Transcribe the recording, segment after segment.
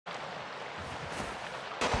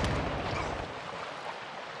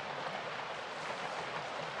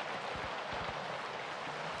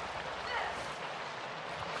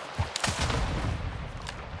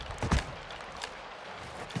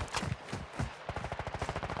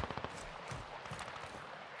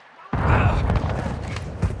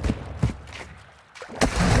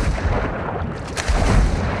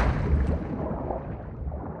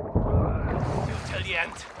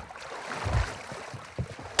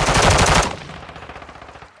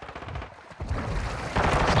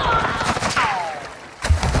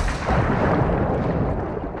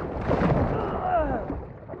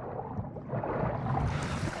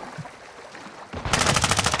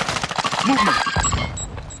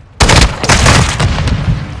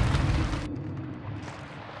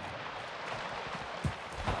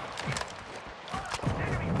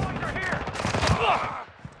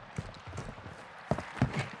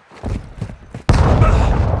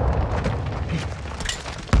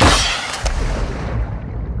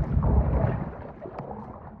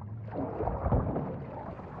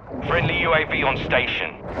UAV on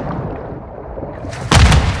station.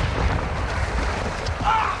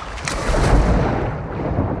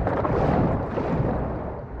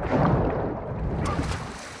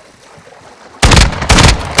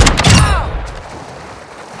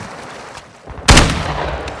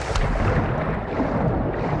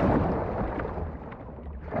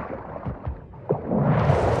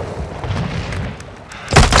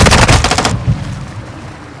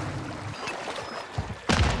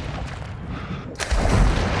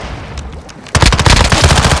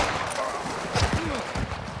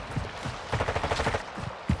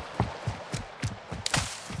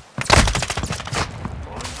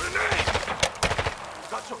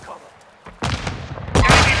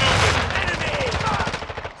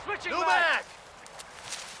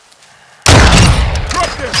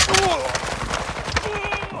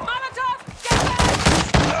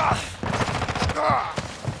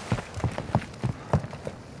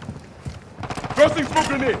 Tossing smoke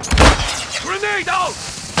grenade! Grenade out!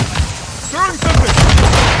 Throwing something!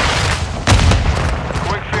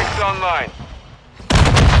 Quick fix online.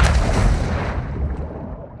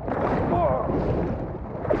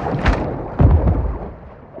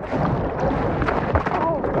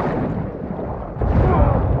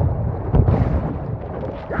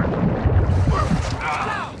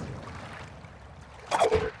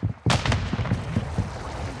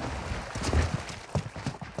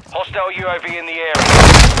 Hostile UAV in the area.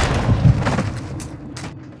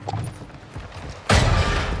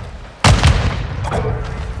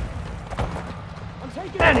 I'm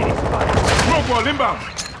taking enemy spotted. Smoke wall inbound!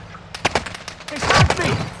 They shot me!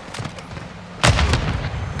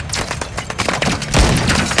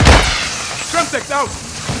 Contact out!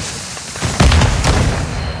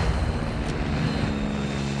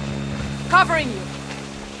 Covering you.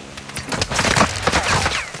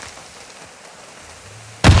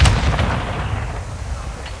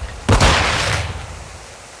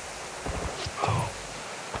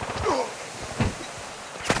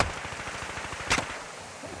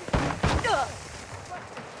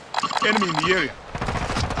 Enemy in the area.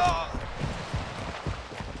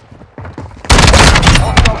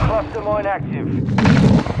 Hostile cluster mine active.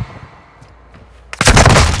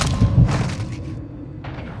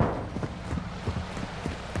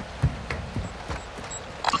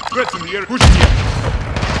 Threats in the area. Pushing here.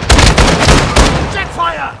 Jet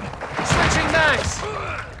fire! Switching mags!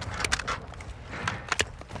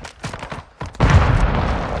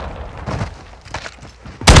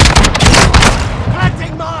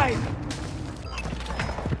 Planting mine!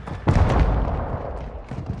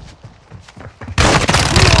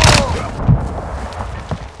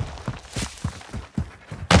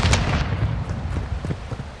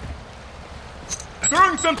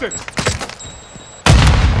 Throwing something!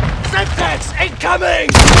 Semtex incoming!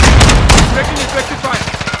 Taking effective fire.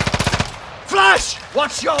 Flash!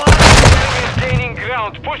 Watch your eyes! Enemy is gaining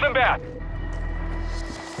ground. Push them back.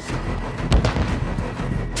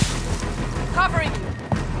 Covering you.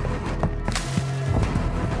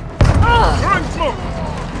 Throwing smoke!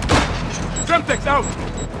 Semtex out!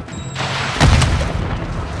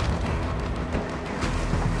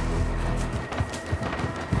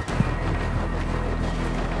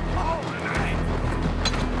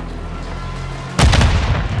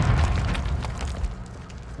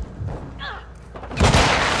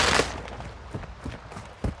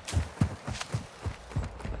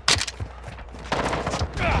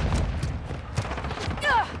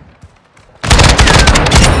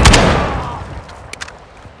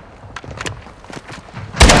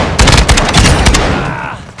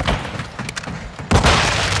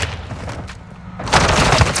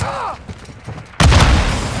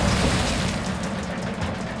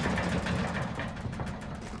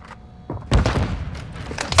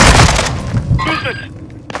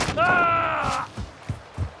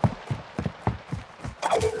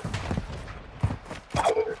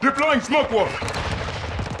 Deploying smoke wall.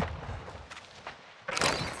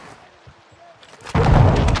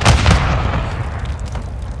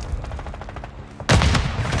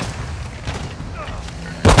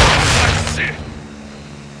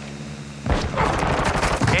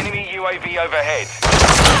 Enemy UAV overhead.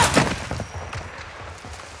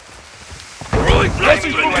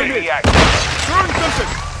 Tossing smoke UAV grenade. active. Throwing something.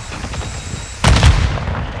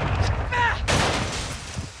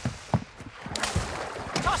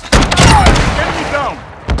 Enemy down.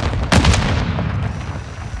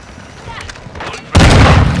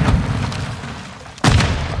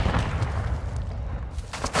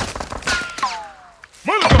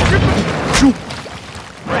 Molotov, get them. Shoot.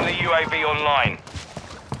 Friendly UAV online.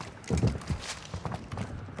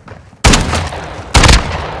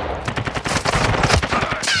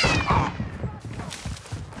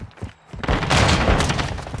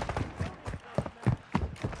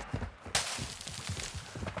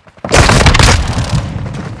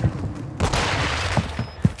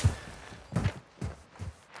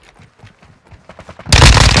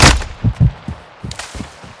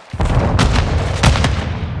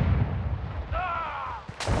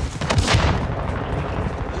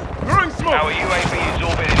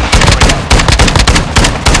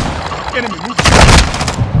 enemy. Move.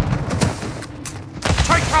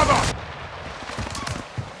 Take cover.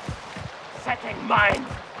 Setting mine.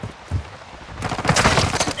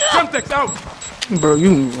 Semtex out. Bro,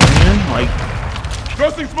 you ran like.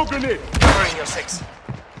 Tossing smoke grenade. Covering your six.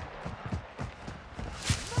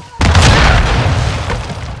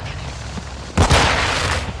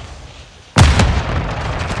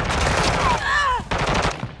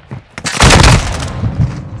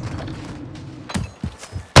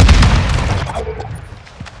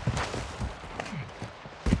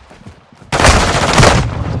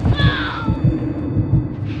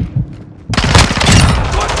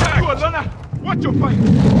 You Alana. Watch your fight.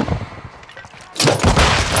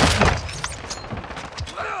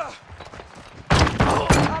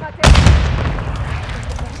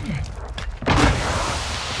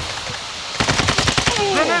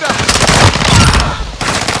 Grenade out.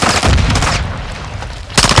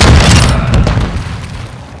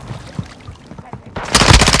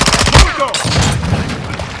 Molotov.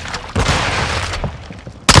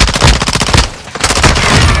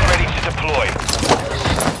 Ready to deploy.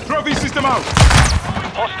 Trophy system out.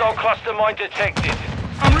 Hostile cluster mine detected.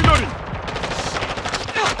 I'm reloading.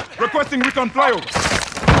 Requesting recon flyover.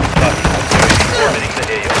 Orbiting the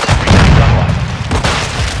AO.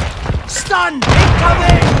 Stun!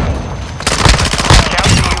 Incoming!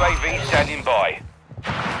 Counter UAV standing by.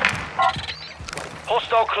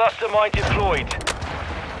 Hostile cluster mine deployed.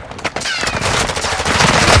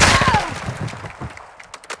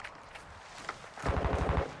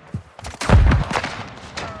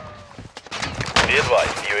 Be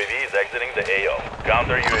advised, UAV is exiting the AO.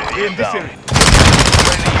 Counter UAV In is this down. area.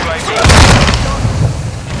 Friendly UAV.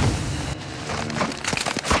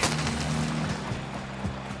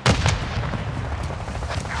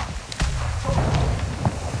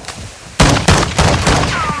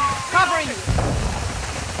 Covering you.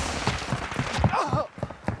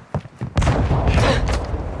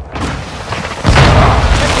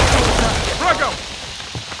 Frag out.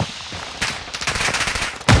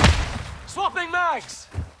 Swapping mags!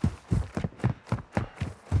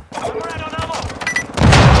 We're out on ammo!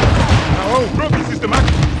 Oh, trophy system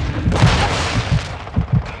active.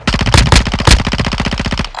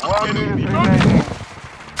 Enemy reloading.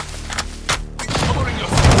 Covering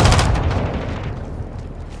yourself.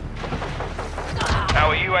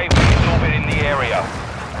 Our UAV is orbiting the area.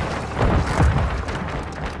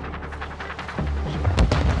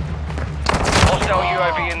 Hostile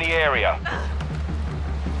UAV in the area.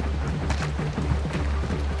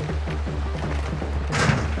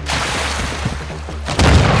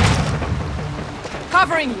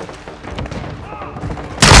 Covering you.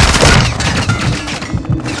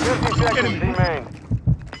 Enemy.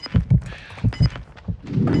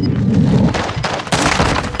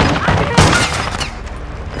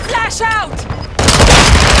 Flash out!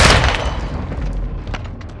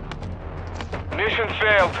 Mission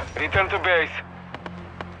failed. Return to base.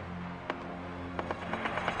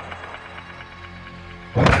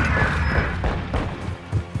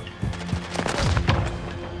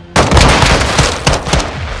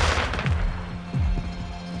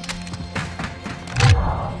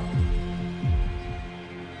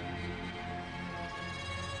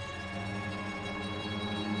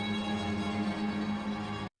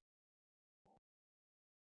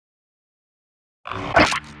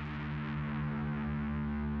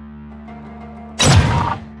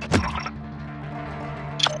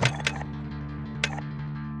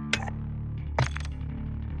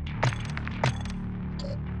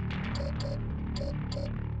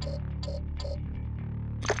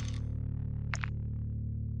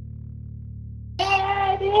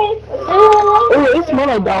 Oh, it's smell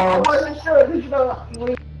like dog.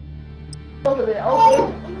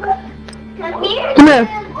 Come here.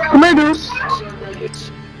 Come here, Deuce.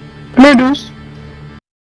 Come here, Deuce.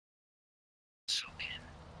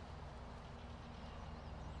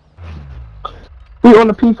 We on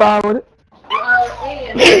the P5 with it.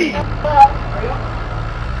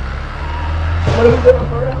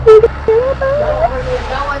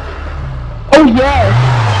 Oh, yes.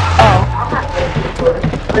 Oh.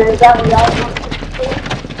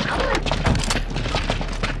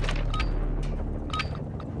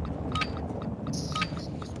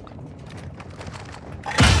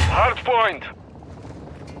 Hard point.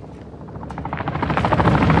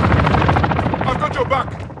 I've got your back.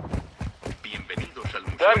 Bienvenidos al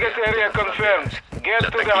Museo Target de Arte area Nacional de confirmed. Arte. Get La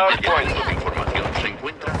to the taquilla hard y el point. punto de información se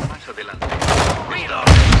encuentran más adelante. Mira.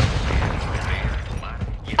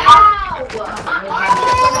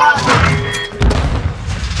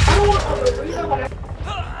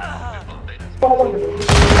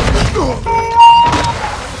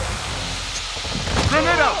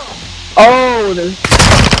 with his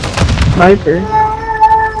sniper.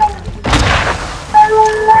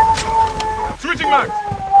 Switching mags.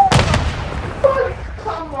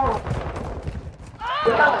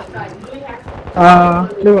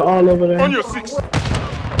 They were all over there. On your 6.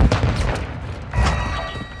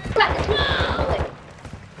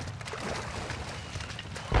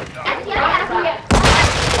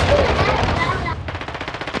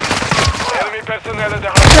 Enemy personnel at the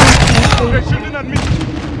hard They're shooting at me.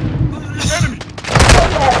 Enemy.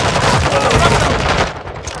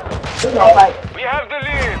 We have the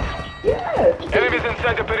lead. Enemies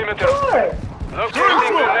inside the perimeter.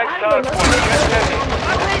 Locating the next hard point. Get ready.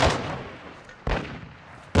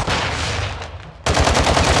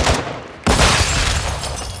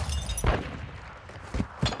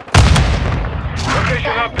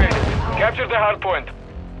 Location updated. Capture the hard point.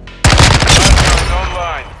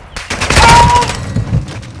 Online.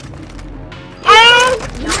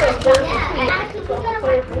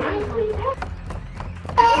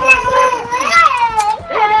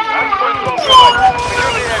 Hard point compromised.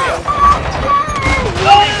 Secure the area.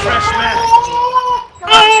 Fresh man.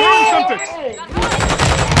 Throwing something.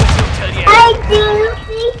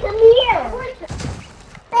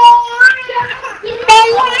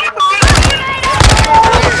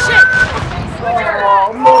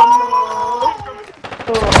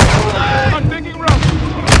 I'm taking round.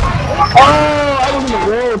 Oh, I was in the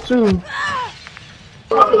road too.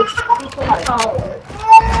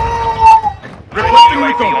 Requesting UAV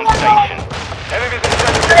recon. on station. Enemies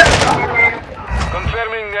inside the perimeter.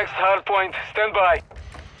 Confirming next hard point. Stand by.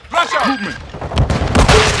 Flash out. Movement.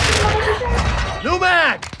 New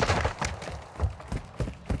mag!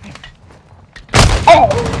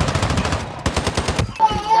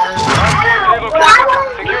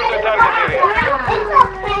 Relocated. Secure the target area.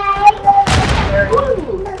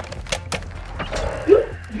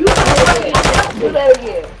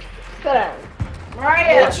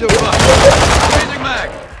 What's your butt? Changing mag!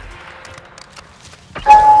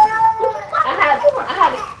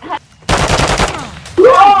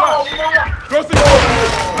 Crossing over.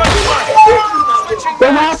 Flashing mags.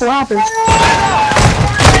 What happened?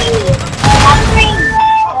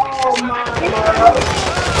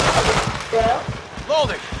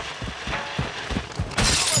 Loading!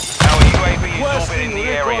 Our UAV is orbiting the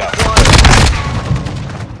area.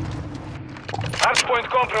 Hardpoint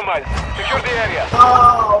compromised. Secure the area.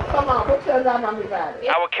 Oh, come on, put your gun on me, buddy.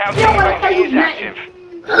 Our counter UAV is active.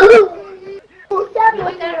 Who's that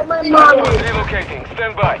with that, my Hardpoint mommy? relocating.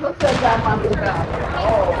 Stand by. Put your gun on me,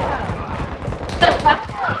 buddy.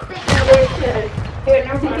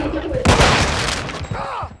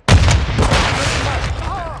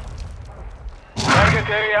 Target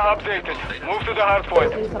area updated. Move to the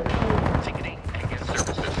hardpoint. Ticketing and guest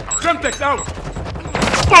services are Semtex out.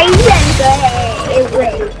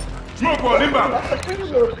 Smoke wall inbound.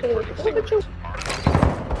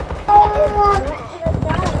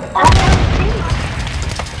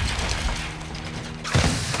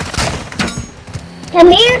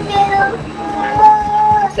 Come here, Bill.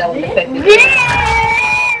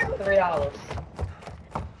 $3.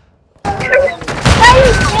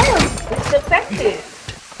 It's defective.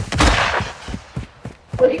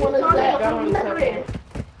 What do you want to say?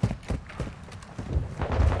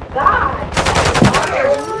 God.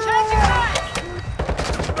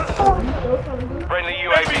 Friendly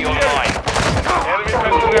UAV online. Enemy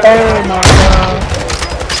personnel. Oh my god.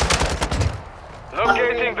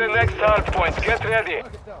 Locating the next hardpoint. Get ready.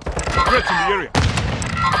 Threats in the area.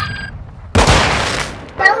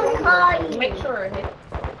 Don't call you. Make sure.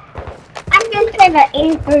 I'm just gonna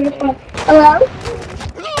answer the phone. Hello?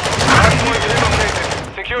 Hardpoint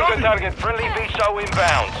relocated. Secure the target. Friendly VSO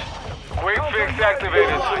inbound. Quick fix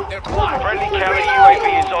activated. Friendly counter UAV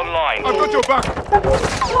is online. I've got your back.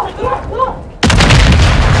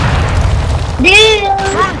 Dude!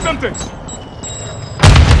 Throwing something.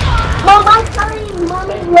 Mom, I'm calling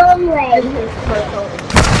Mommy Lonely.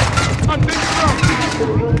 I'm taking round.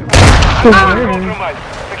 Compromised.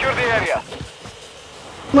 Secure the area.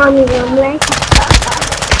 Mommy Lonely.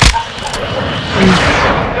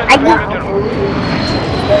 I got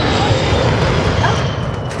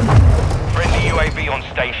Friendly UAV on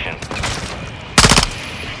station.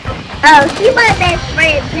 Oh, she's my best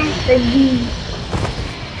friend, Pastor D.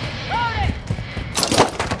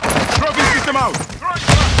 Dropping system out.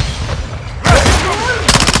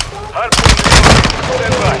 Hardpoint relocated.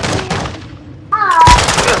 Stand by.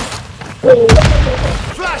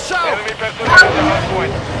 Flash out! Enemy personnel at the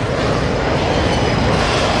hardpoint.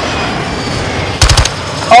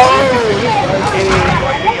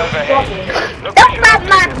 UAV overhead. Don't Location grab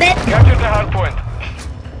my updated. bed. Capture the hardpoint.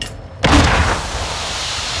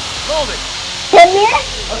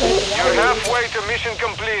 operator, mission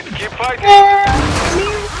complete. Keep fighting.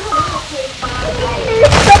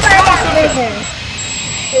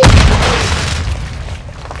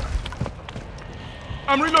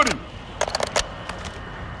 I'm reloading.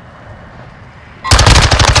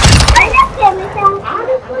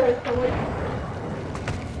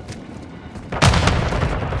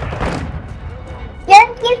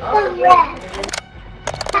 Just get some rest.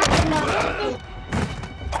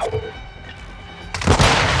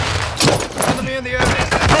 Enemy in the area.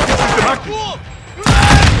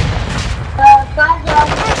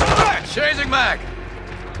 Chasing mag.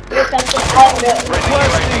 Requesting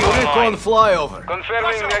recon flyover.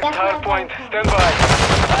 Confirming next hard point. Stand by.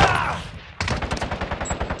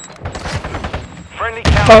 Friendly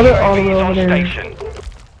counter UAV is on station.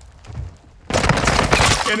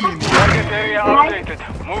 Enemy in the Target area updated.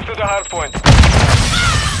 Move to the hard point.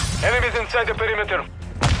 Enemies inside the perimeter.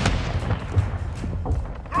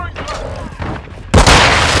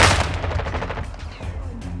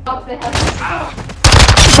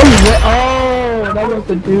 Oh, that was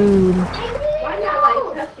the dude.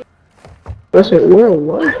 Was it where?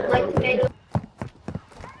 What?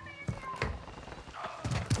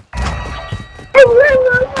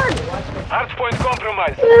 Hard point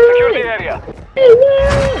compromised. Secure the area.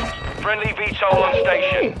 Friendly VTOL on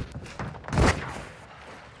station.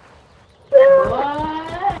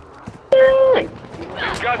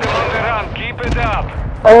 Got them on the run. Keep it up.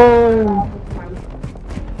 Oh.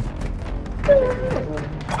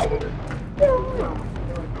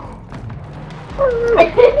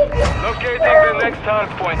 Locating the next hard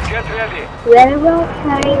point. Get ready. Railroad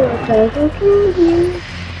train will go to you.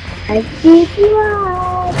 I keep you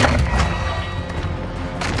up.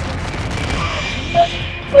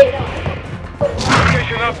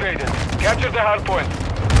 Location updated. Capture the hard point.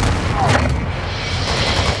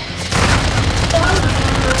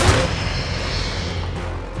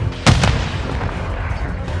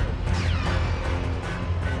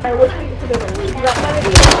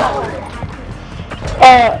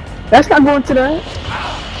 That's not going to that.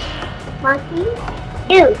 Monkey?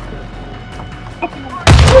 Ew.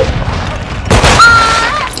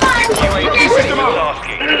 UAV ready for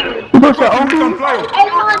tasking. You go to open? on flyover.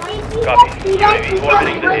 Copy. UAV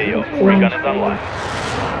orbiting the AO. Recon is online.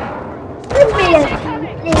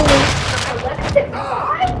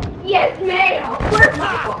 Yes, ma'am.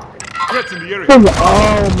 Threats in the area. Oh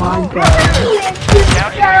my god.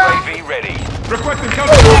 Counter UAV ready. Requesting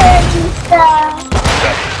counter.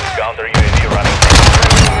 Copy. Counter UAV running.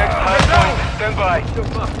 Next hard point. Stand by.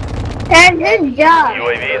 Good job.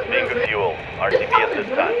 UAV is being refueled. RTB at this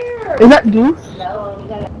time. Is that Deuce?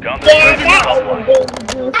 Counter Yeah, UAV that's offline.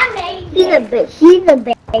 a baby. She's a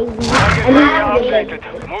baby. Target area updated.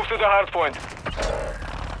 Move to the hard point.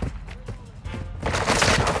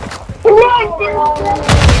 Come here,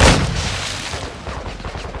 Deuce.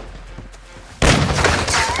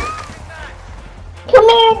 Come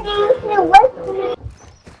here, Deuce. What's me?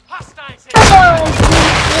 Come on,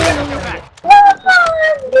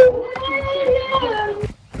 Deuce. Come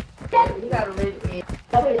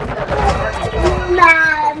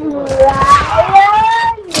on, Deuce.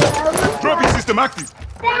 Trophy system active.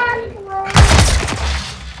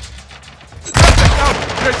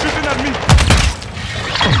 They're shooting at me.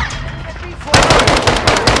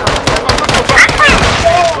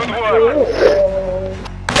 Good work.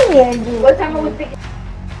 What time are we picking?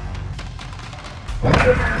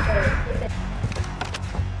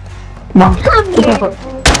 Come on.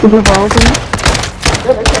 You can follow me?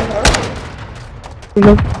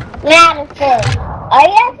 Madison, are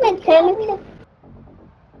you asking Timothy?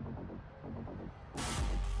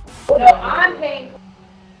 No, I'm paying.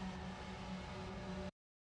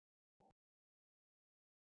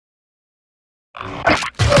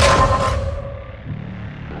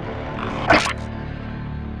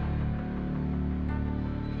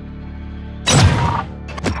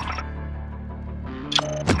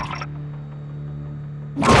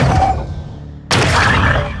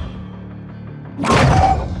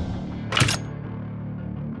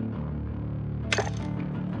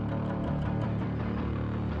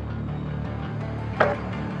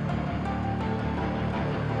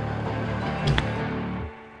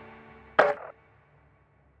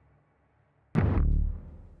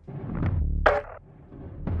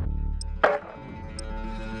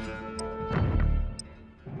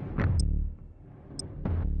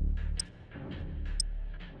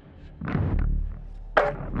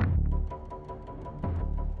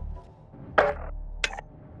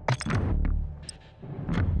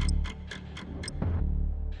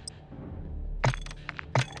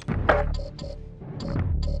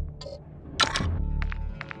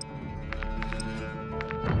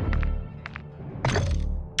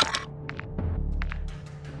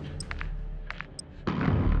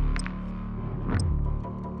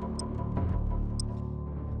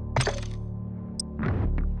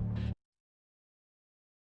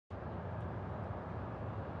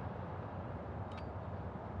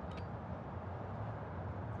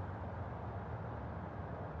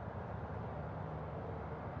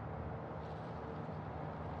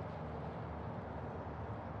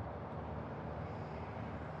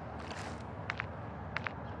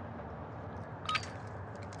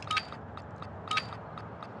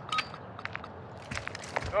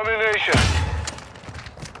 Domination.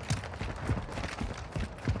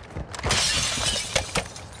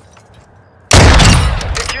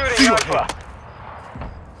 Securing Alpha.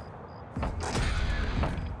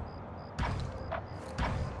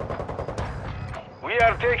 We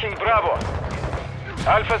are taking Bravo.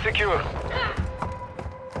 Alpha secure.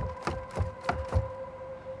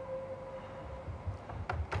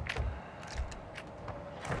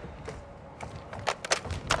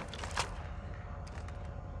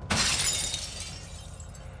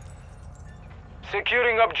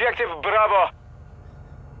 Securing objective Bravo.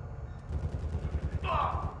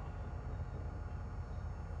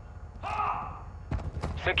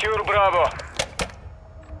 Secure Bravo.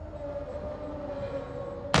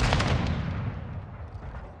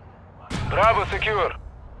 Bravo secure.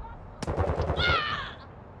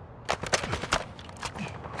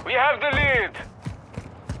 We have the lead.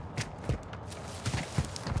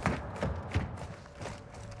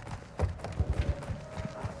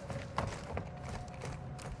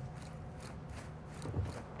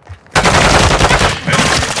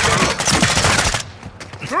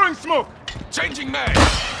 Throwing smoke! Changing mag!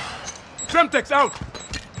 Semtex out!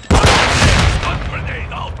 Stun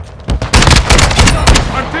grenade out!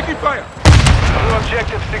 I'm taking fire! New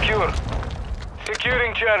objective secure.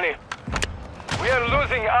 Securing Charlie. We are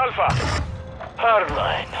losing Alpha.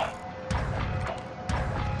 Hardline.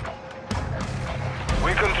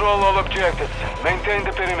 We control all objectives. Maintain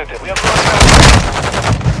the perimeter. We have lost Alpha.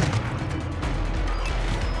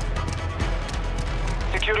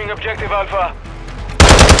 Securing objective Alpha.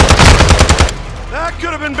 That could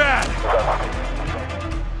have been bad!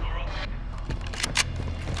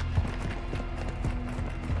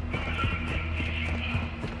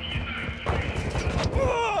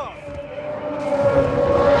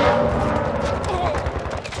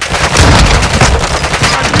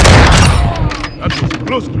 That was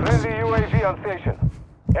close. Friendly UAV on station.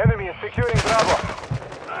 Enemy is securing Bravo.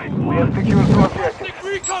 We have secured two objectives.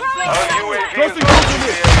 Our UAV is Closing close to in the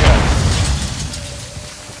this. area.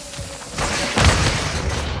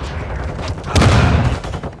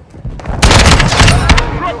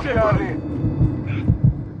 Drop them! Charlie.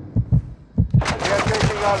 We are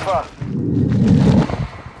taking Alpha.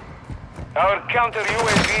 Our counter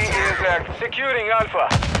UAV is securing Alpha.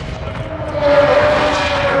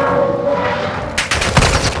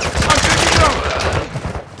 I'm taking down!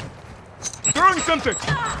 Throwing Semtex!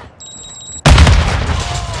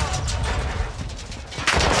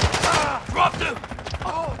 Drop them!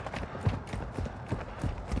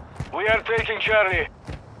 We are taking Charlie.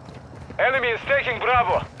 Enemy is taking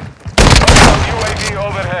Bravo. UAV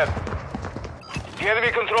overhead. The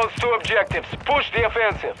enemy controls two objectives. Push the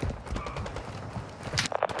offensive.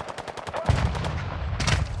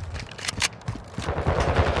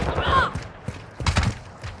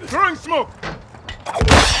 Throwing smoke!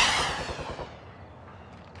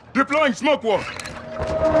 Deploying smoke wall!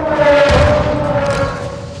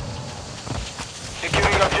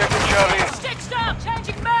 Securing objective Charlie. Stitched up!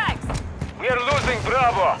 Changing mags! We are losing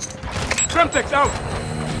Bravo. Semtex out!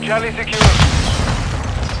 Charlie secure.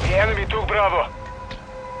 The enemy took Bravo.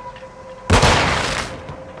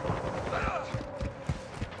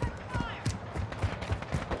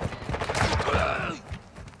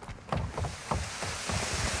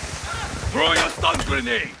 Throwing a stun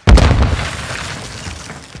grenade!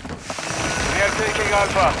 We are taking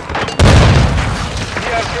Alpha.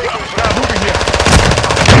 We are taking Bravo. Moving here!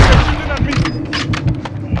 Shooting at me!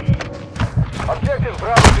 Objective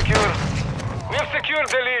Bravo secure. We have secured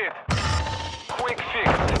the lead. Quick fix.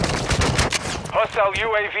 Hostile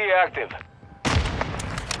UAV active.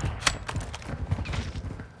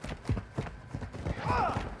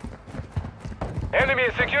 Enemy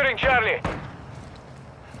is securing Charlie.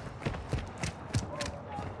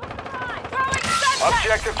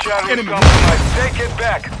 Objective Charlie is Enemy. compromised. Take it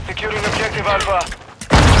back. Securing objective Alpha.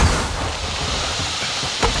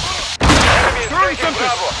 Enemy is Throwing taking something.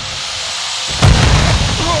 Bravo.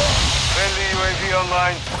 Friendly UAV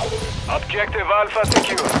online. Objective Alpha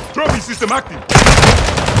secure. Trophy system active!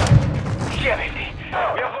 Kennedy.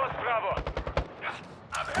 We have lost Bravo.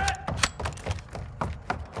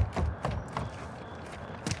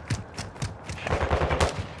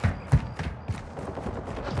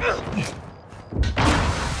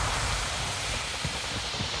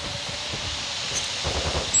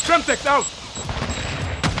 Semtex out!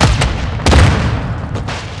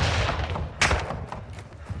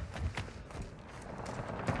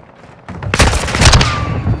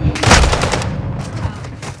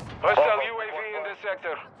 Hostile UAV in the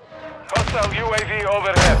sector. Hostile UAV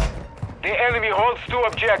overhead. The enemy holds two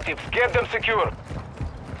objectives. Get them secure.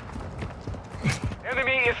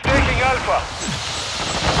 Enemy is taking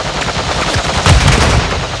Alpha.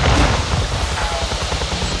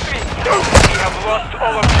 We have lost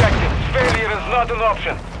all objectives. Failure is not an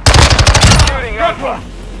option. Securing Alpha.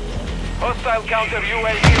 Hostile counter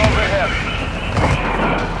UAV overhead.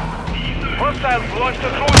 Hostiles launched a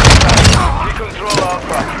cruise missile. We control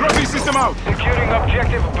Alpha. Dropping system out. Securing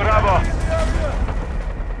objective Bravo.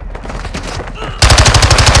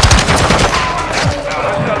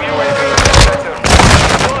 Hostile UAV in the sector.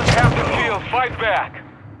 Don't have the field. Fight back.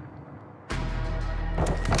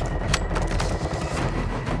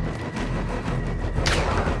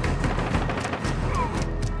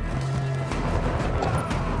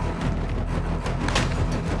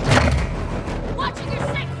 Watching your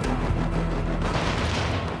six.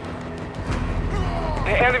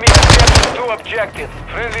 The enemy has captured 2 objectives.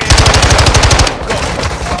 Friendly UAV. Go.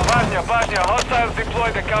 Bosnia, hostiles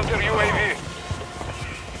deploy the counter UAV.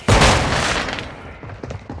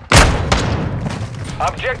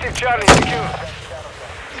 Objective Charlie secure.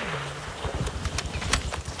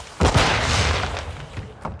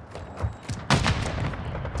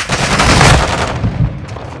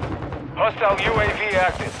 Hostile UAV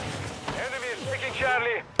active. Enemy is taking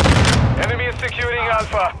Charlie. Enemy is securing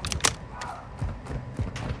Alpha.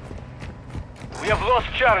 We have lost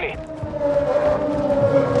Charlie.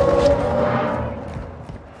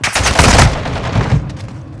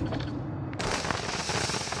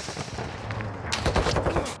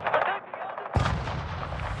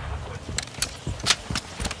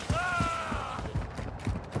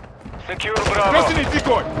 Secure Bravo. Trusting his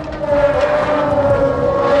decoy.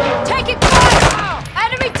 Taking fire!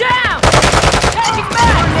 Enemy down! Changing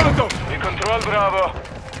back! Molotov. We control Bravo.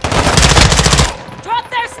 Drop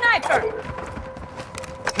their sniper!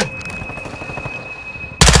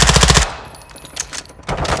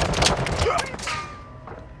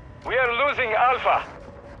 We are losing Alpha.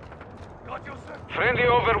 Friendly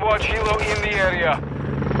Overwatch helo in the area.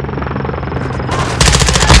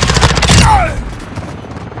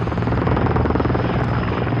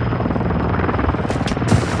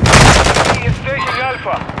 He is taking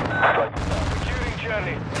Alpha. Securing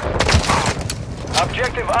Charlie.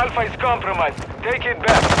 Objective Alpha is compromised. Take it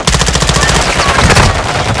back.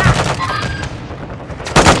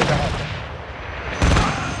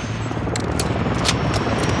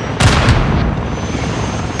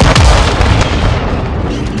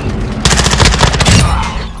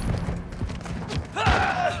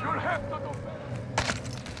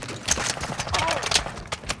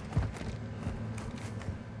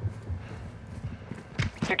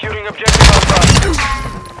 Securing objective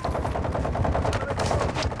Alpha.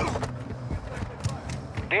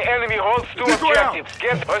 The enemy holds 2 Decoy out. objectives.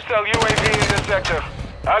 Get hostile UAV in the sector.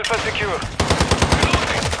 Alpha secure.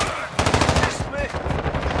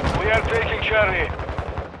 We are taking Charlie.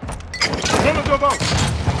 Molotov out.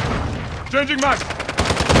 Changing mag.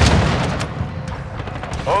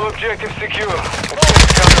 All objectives secure. Objective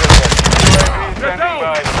counterattack. UAV Get standing down.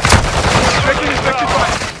 by. Taking effective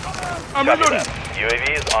fire. I'm Copy reloading. that. UAV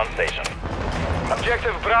is on station.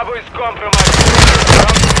 Objective Bravo is compromised.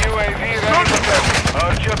 Counter UAV ready for test.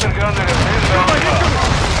 Our chopper gunner is in Alpha.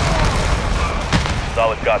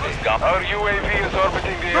 Solid copy. Our UAV is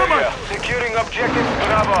orbiting the Come on. area. Securing objective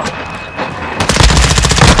Bravo.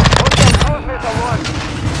 Hostile cruise missile launched.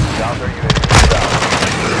 Counter UAV is down.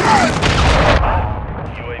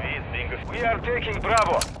 UAV is being We are taking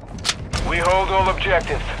Bravo. We hold all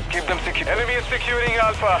objectives. Keep them secure. Enemy is securing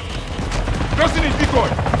Alpha. Trusting his decoy.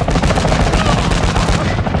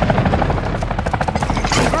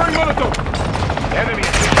 Throwing Molotov. Enemy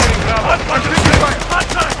is securing Bravo. I'm taking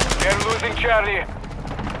fire. We are losing Charlie.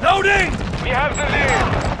 Loading! We have the lead.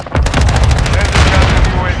 Friendly counter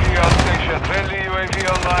UAV on station. Friendly UAV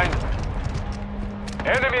online.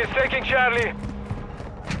 Enemy is taking Charlie.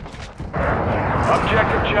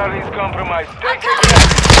 Objective Charlie is compromised. Take it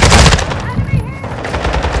back.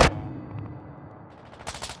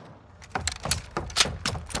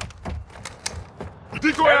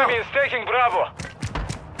 Decoy out. Enemy is taking Bravo.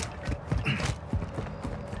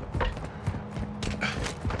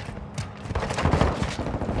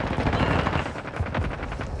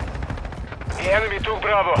 The enemy took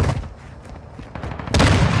Bravo.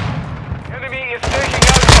 Enemy is taking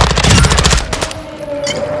Alpha.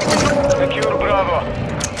 Secure Bravo.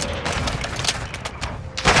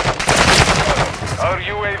 Our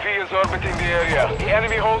UAV is orbiting the area. The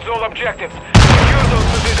enemy holds all objectives. Secure those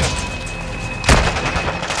positions.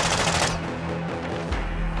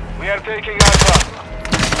 We are taking Alpha.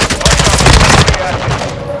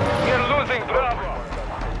 We are losing Bravo.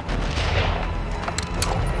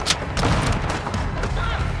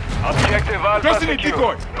 Objective Alpha Tossing it,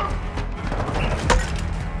 secure. decoy.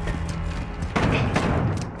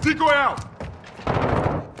 Decoy out.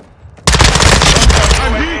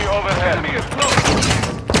 I'm UAV hit. overhead. Enemy is close.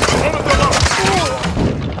 Molotov out.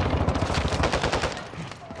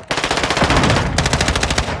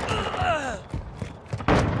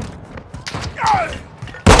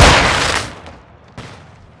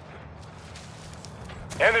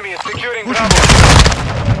 Enemy is securing Bravo.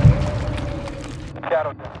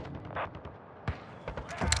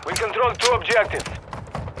 We control 2 objectives.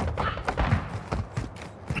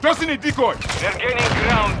 Tossing it, decoy. They're gaining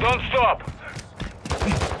ground. Don't stop.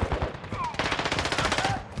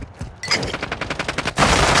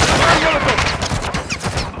 Fire Molotov.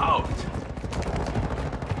 Out.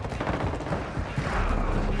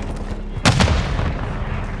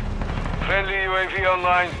 Friendly UAV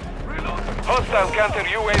online. Reload. Hostile counter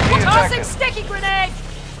UAV Tossing attacking. sticky grenade!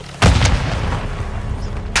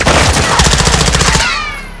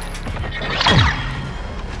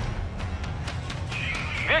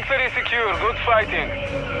 Victory secure. Good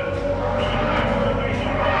fighting.